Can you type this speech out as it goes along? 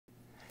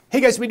Hey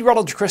guys,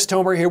 Meteorologist Chris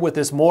Tomer here with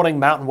this morning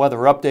mountain weather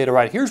update. All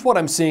right, here's what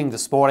I'm seeing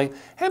this morning.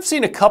 I have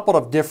seen a couple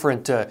of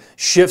different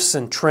shifts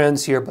and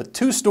trends here, but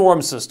two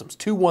storm systems,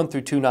 2-1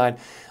 through 2-9.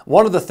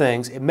 One of the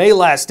things, it may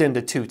last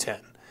into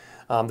 2-10.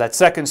 That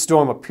second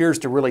storm appears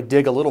to really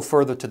dig a little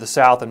further to the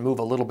south and move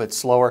a little bit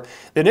slower.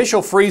 The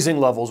initial freezing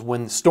levels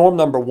when storm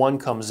number 1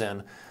 comes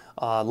in,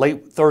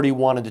 late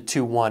 31 into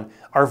 2-1,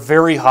 are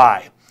very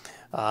high.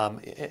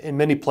 In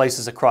many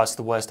places across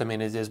the west, I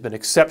mean, it has been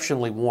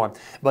exceptionally warm.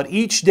 But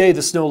each day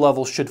the snow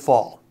levels should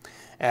fall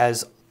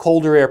as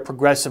colder air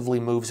progressively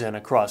moves in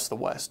across the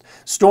west.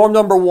 Storm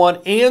number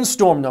 1 and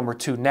storm number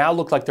 2 now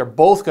look like they're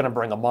both going to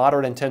bring a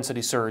moderate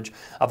intensity surge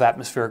of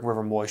atmospheric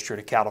river moisture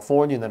to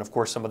California, and then of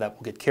course some of that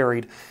will get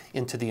carried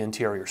into the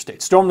interior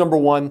states. Storm number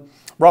 1,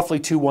 roughly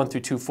 2-1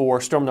 through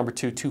 2-4. Storm number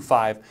 2,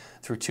 2-5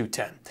 through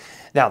 2-10.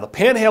 Now, the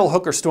Panhandle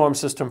Hooker storm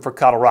system for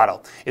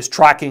Colorado is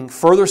tracking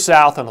further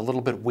south and a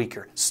little bit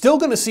weaker. Still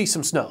going to see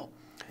some snow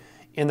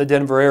in the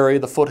Denver area,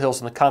 the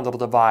Foothills, and the Continental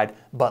Divide,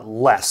 but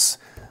less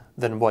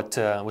than what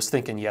I was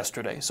thinking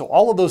yesterday. So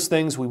all of those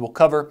things we will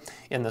cover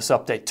in this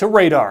update. To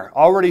radar,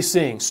 already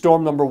seeing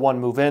storm number 1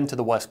 move into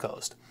the west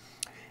coast.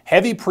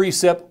 Heavy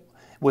precip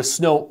with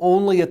snow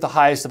only at the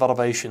highest of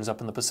elevations up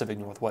in the Pacific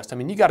Northwest. I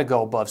mean, you got to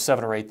go above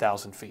 7,000 or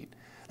 8,000 feet.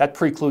 That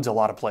precludes a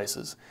lot of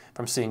places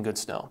from seeing good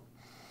snow.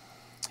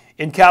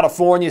 In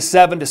California,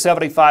 7,000 to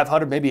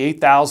 7,500, maybe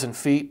 8,000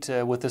 feet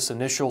with this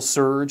initial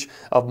surge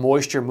of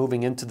moisture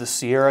moving into the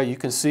Sierra. You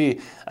can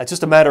see it's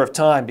just a matter of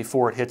time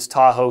before it hits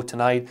Tahoe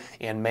tonight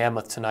and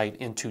Mammoth tonight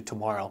into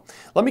tomorrow.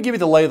 Let me give you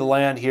the lay of the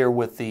land here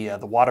with the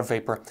water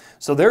vapor.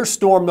 So there's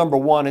storm number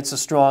 1. It's a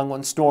strong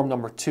one. Storm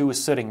number 2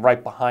 is sitting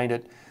right behind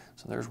it.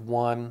 So there's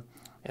 1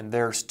 and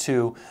there's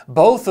 2.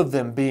 Both of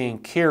them being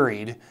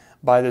carried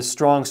by this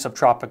strong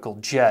subtropical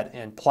jet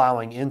and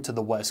plowing into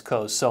the west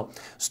coast. So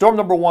storm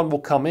number 1 will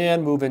come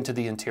in, move into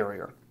the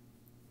interior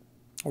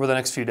over the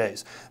next few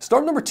days.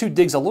 Storm number 2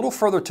 digs a little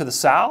further to the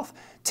south,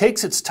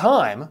 takes its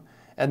time,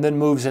 and then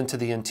moves into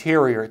the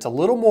interior. It's a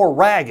little more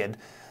ragged,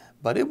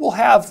 but it'll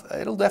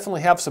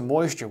definitely have some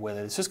moisture with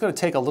it. It's just going to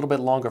take a little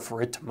bit longer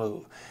for it to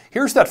move.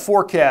 Here's that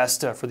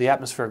forecast for the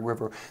atmospheric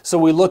river. So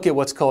we look at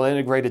what's called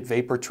integrated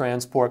vapor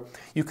transport.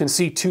 You can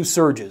see 2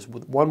 surges,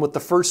 one with the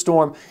first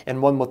storm and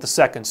one with the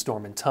second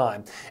storm in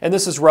time. And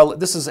this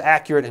is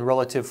accurate and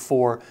relative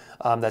for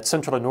that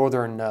central and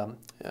northern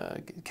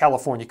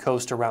California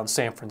coast around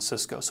San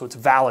Francisco. So it's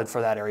valid for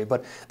that area,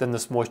 but then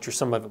this moisture,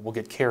 some of it will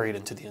get carried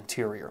into the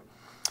interior.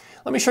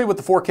 Let me show you what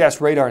the forecast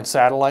radar and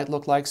satellite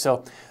look like.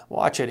 So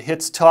watch it.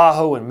 Hits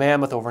Tahoe and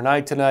Mammoth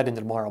overnight tonight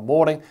into tomorrow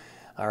morning.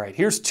 All right,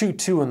 here's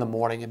 2-2 in the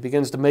morning. It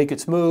begins to make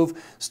its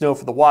move. Snow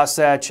for the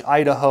Wasatch,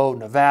 Idaho,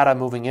 Nevada,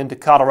 moving into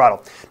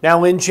Colorado.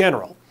 Now, in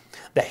general,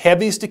 the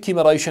heaviest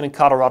accumulation in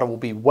Colorado will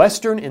be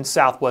western and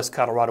southwest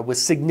Colorado, with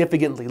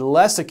significantly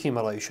less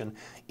accumulation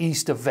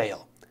east of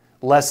Vail,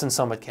 less in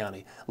Summit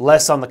County,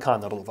 less on the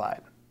Continental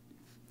Divide.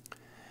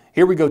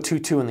 Here we go,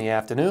 2-2 in the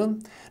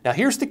afternoon. Now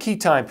here's the key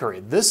time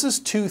period. This is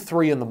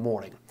 2-3 in the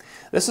morning.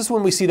 This is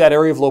when we see that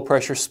area of low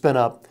pressure spin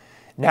up.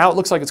 Now it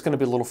looks like it's going to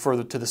be a little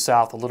further to the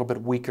south, a little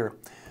bit weaker.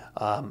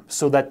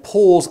 So that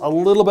pulls a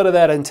little bit of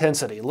that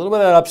intensity, a little bit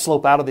of that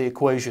upslope out of the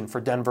equation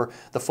for Denver,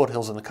 the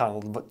Foothills, and the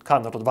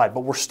Continental Divide.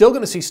 But we're still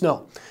going to see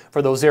snow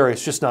for those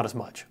areas, just not as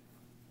much.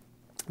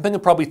 I'm thinking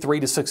probably 3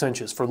 to 6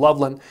 inches for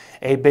Loveland,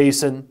 A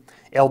Basin,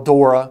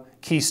 Eldora,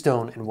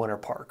 Keystone, and Winter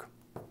Park.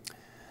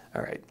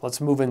 All right, let's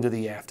move into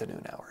the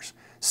afternoon hours.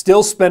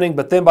 Still spinning,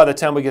 but then by the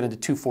time we get into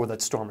 2-4, that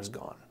storm is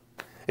gone.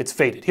 It's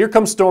faded. Here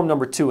comes storm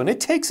number 2, and it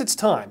takes its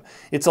time.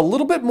 It's a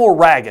little bit more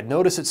ragged.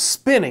 Notice it's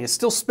spinning. It's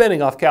still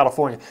spinning off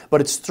California,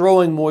 but it's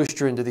throwing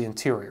moisture into the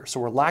interior. So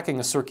we're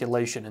lacking a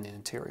circulation in the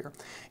interior.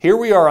 Here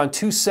we are on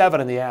 2-7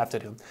 in the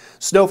afternoon.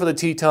 Snow for the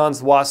Tetons,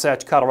 the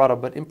Wasatch, Colorado,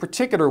 but in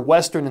particular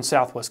western and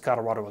southwest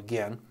Colorado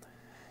again.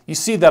 You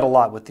see that a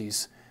lot with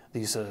these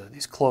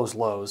closed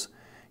lows.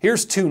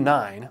 Here's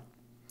 2-9.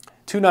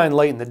 2-9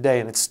 late in the day,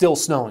 and it's still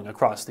snowing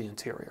across the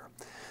interior.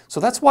 So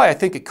that's why I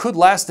think it could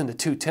last into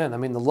 2-10. I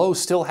mean, the low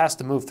still has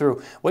to move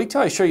through. Wait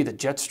till I show you the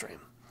jet stream.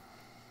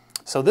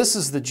 So this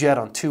is the jet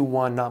on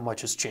 2-1. Not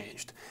much has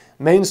changed.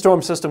 Main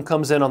storm system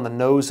comes in on the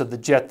nose of the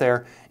jet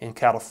there in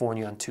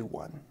California on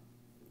 2-1.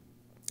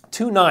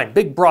 2-9,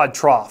 big broad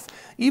trough.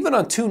 Even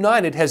on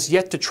 2-9, it has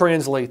yet to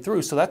translate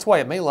through, so that's why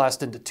it may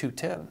last into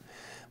 2-10.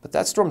 But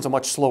that storm's a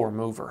much slower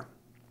mover.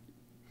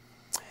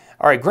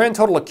 All right, grand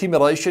total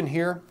accumulation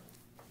here.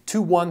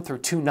 2-1 through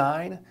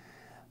 2-9,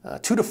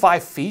 2 to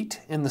 5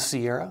 feet in the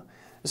Sierra.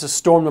 This is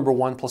storm number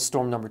 1 plus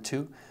storm number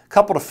 2. A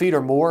couple of feet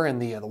or more in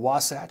the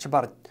Wasatch,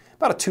 about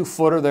a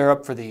 2-footer there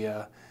up for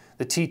the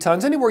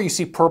Tetons. Anywhere you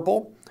see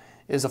purple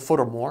is a foot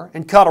or more.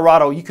 In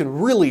Colorado, you can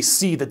really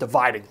see the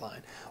dividing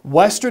line.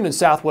 Western and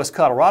southwest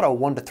Colorado,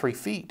 1 to 3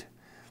 feet,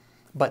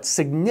 but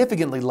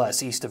significantly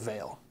less east of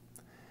Vail.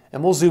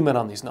 And we'll zoom in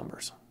on these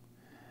numbers.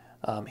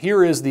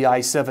 Here is the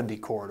I-70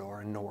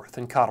 corridor in north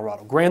in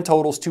Colorado. Grand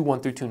totals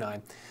 2-1 through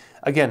 2-9.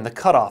 Again, the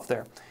cutoff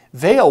there.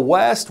 Vail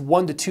west,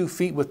 1 to 2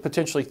 feet with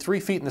potentially 3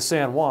 feet in the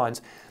San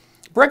Juans.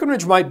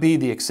 Breckenridge might be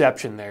the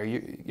exception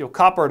there.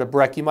 Copper to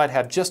Breck, you might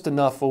have just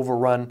enough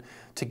overrun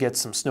to get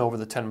some snow over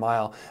the 10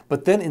 mile.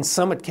 But then in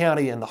Summit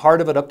County, in the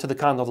heart of it, up to the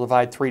Continental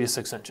Divide, 3 to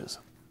 6 inches.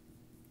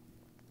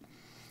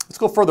 Let's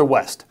go further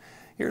west.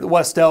 Here are the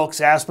West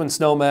Elks, Aspen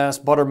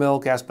Snowmass,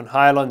 Buttermilk, Aspen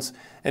Highlands,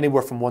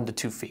 anywhere from 1 to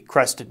 2 feet.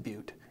 Crested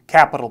Butte,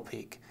 Capitol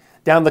Peak.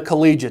 Down the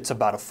Collegiate's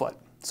about a foot.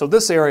 So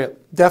this area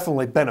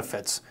definitely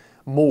benefits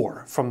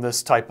more from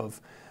this type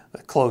of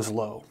closed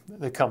low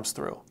that comes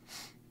through.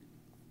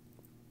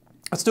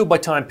 Let's do it by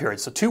time period.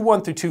 So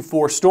 2-1 through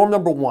 2-4, storm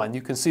number 1,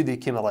 you can see the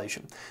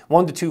accumulation.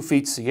 1 to 2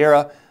 feet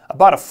Sierra,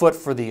 about a foot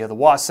for the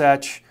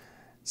Wasatch,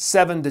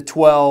 7 to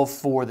 12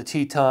 for the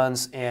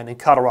Tetons, and in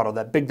Colorado,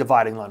 that big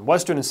dividing line.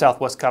 Western and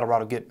southwest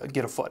Colorado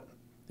get a foot,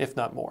 if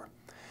not more.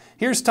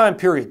 Here's time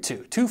period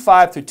 2,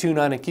 2-5 through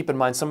 2-9, and keep in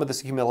mind some of this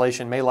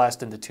accumulation may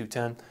last into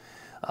 2-10.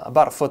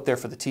 About a foot there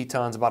for the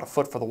Tetons, about a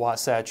foot for the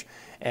Wasatch,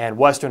 and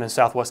western and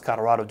southwest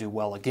Colorado do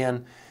well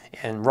again,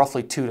 and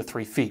roughly 2 to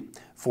 3 feet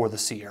for the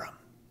Sierra.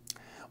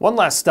 One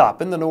last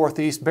stop in the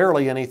northeast,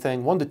 barely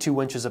anything, 1 to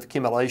 2 inches of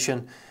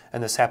accumulation,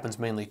 and this happens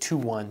mainly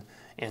 2-1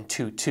 and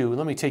 2-2.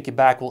 Let me take you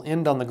back. We'll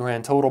end on the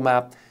grand total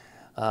map.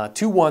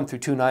 2-1 through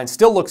 2-9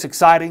 still looks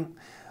exciting.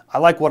 I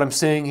like what I'm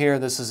seeing here.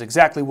 This is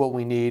exactly what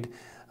we need.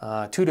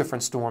 2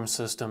 different storm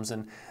systems,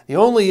 and the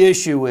only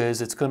issue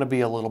is it's going to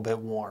be a little bit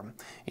warm.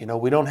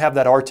 We don't have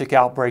that Arctic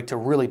outbreak to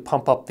really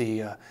pump up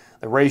the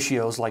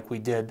ratios like we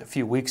did a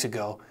few weeks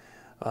ago,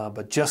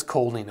 but just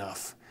cold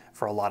enough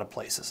for a lot of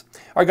places.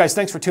 All right, guys,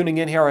 thanks for tuning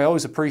in here. I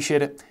always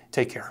appreciate it.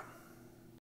 Take care.